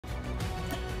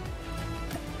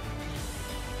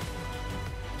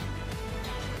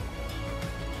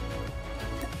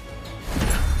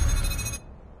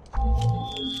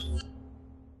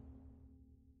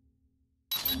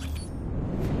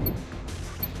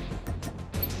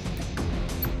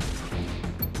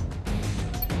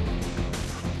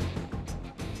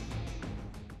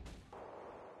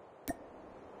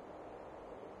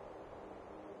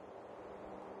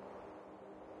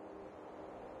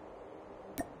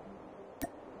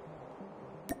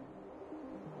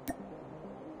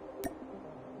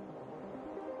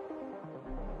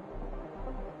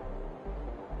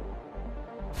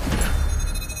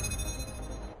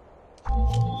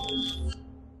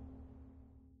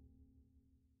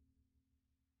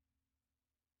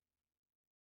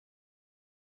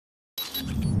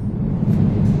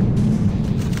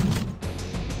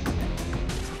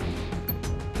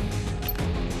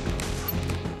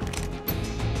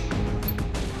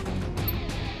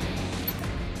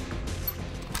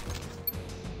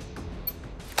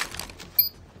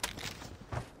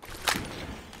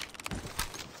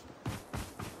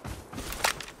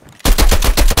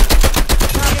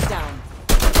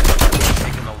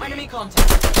Enemy contact.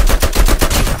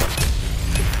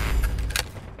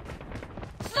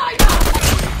 Sniper!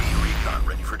 UAV recon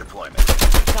ready for deployment.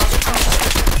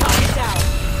 Target down.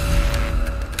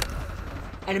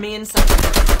 Enemy in sight.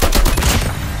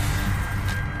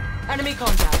 Enemy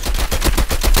contact.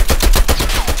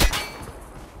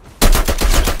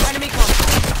 Enemy contact.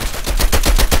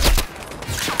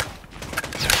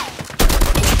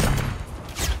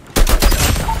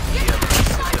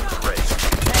 Systems ready.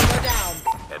 Tango down.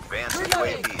 Advanced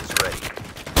Reloading. UAV is ready.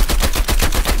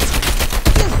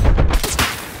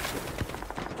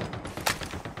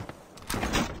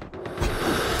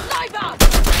 Sniper!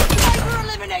 Sniper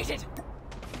eliminated!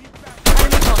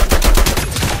 Enemy contact.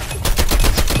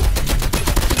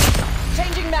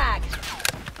 Changing mag.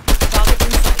 Target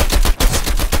in sight.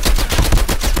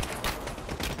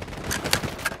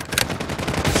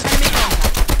 Enemy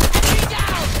contact. Enemy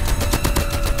down!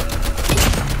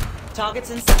 Targets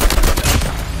in sight.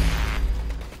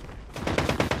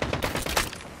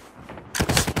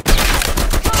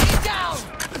 Target down!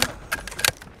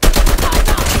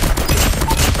 Sniper!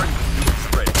 Units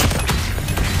ready.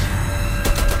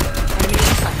 Enemy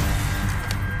in sight.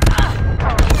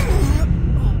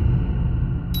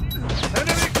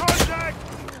 Enemy contact!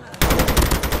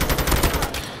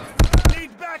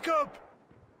 Need backup!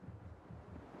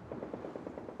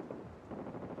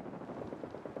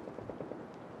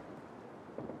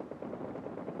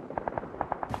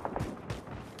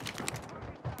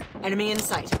 Enemy in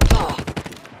sight. Oh.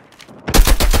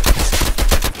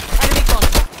 Enemy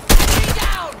contact. Enemy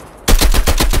down!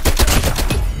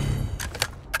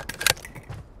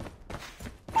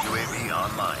 UAV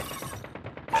online.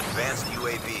 Advanced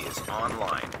UAV is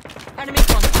online. Enemy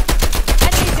contact.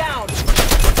 Enemy down!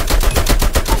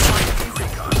 UAV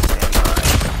recon standing by.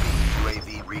 UAV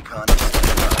recon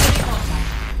standing by. Enemy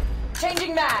contact.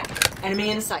 Changing mag. Enemy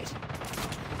in sight.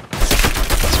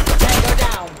 Tango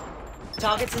down.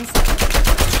 Targets in sight.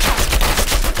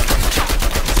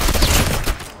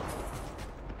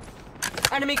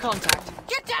 Enemy contact.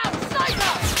 Get down,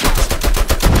 sniper!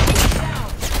 Down.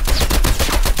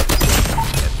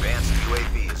 Advanced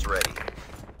UAV is ready.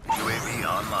 UAV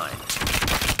online.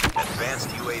 Advanced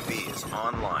UAV is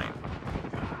online.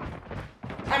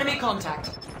 Enemy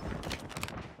contact.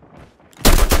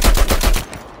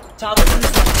 Target in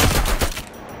sight.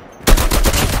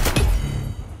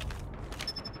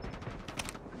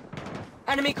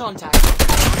 Enemy contact.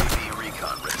 UAV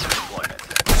recon ready for deployment.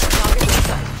 Target in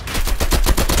sight.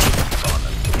 On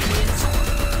them. Enemy in sight.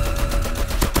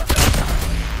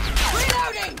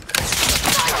 Reloading!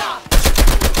 Sniper!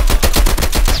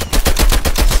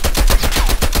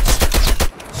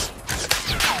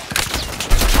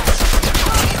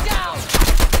 Target down!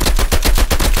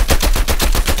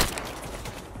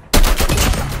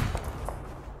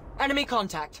 Enemy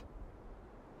contact.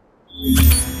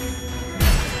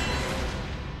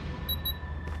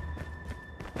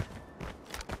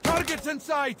 Targets in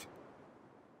sight!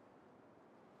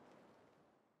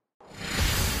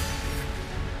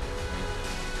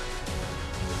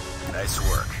 Nice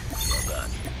work. Well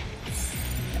done.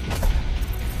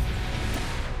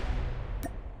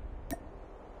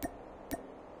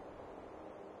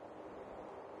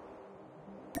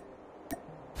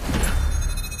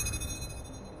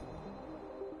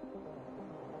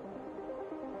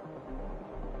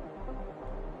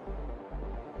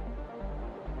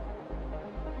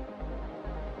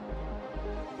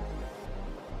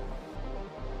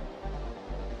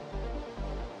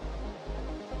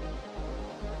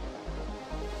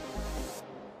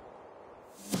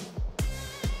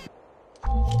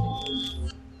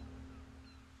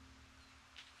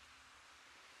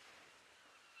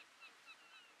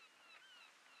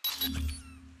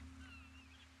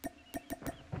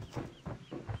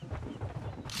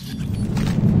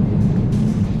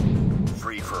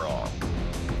 Free for all.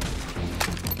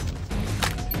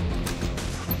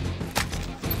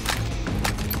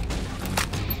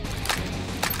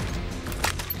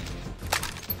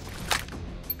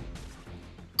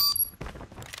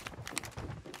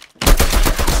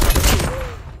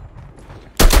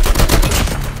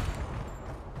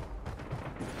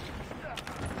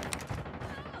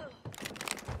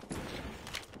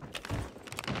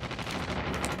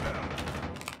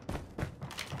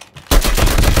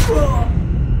 Whoa!